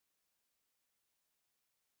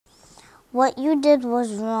What you did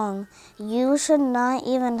was wrong. You should not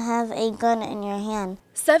even have a gun in your hand.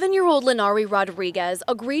 7-year-old Lanari Rodriguez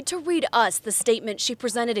agreed to read us the statement she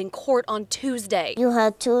presented in court on Tuesday. You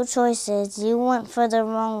had two choices. You went for the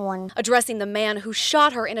wrong one. Addressing the man who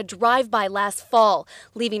shot her in a drive-by last fall,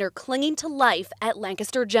 leaving her clinging to life at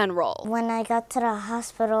Lancaster General. When I got to the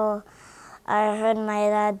hospital, I heard my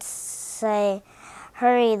dad say,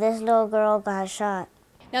 "Hurry, this little girl got shot."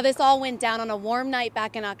 Now, this all went down on a warm night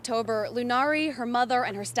back in October. Lunari, her mother,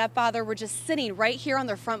 and her stepfather were just sitting right here on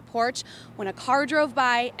their front porch when a car drove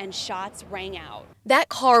by and shots rang out. That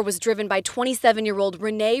car was driven by 27-year-old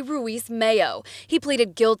Rene Ruiz Mayo. He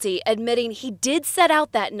pleaded guilty, admitting he did set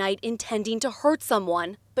out that night intending to hurt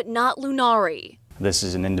someone, but not Lunari. This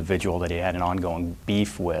is an individual that he had an ongoing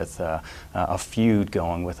beef with, a feud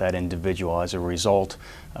going with that individual as a result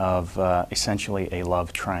of essentially a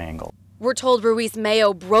love triangle. We're told Ruiz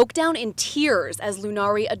Mayo broke down in tears as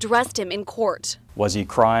Lunari addressed him in court. Was he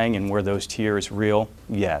crying, and were those tears real?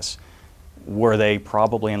 Yes. Were they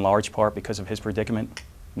probably in large part because of his predicament?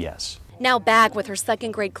 Yes. Now back with her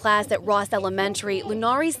second grade class at Ross Elementary,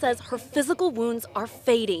 Lunari says her physical wounds are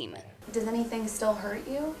fading. Does anything still hurt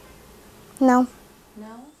you? No.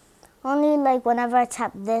 No? Only like whenever I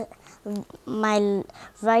tap my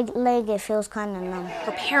right leg, it feels kind of numb.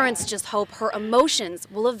 Her parents just hope her emotions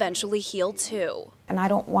will eventually heal too. And I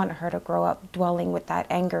don't want her to grow up dwelling with that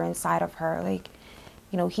anger inside of her. Like,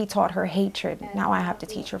 you know, he taught her hatred. Now I have to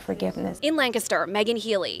teach her forgiveness. In Lancaster, Megan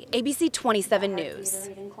Healy, ABC 27 News. A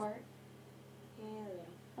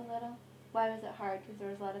little. Why was it hard? Because there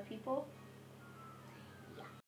was a lot of people?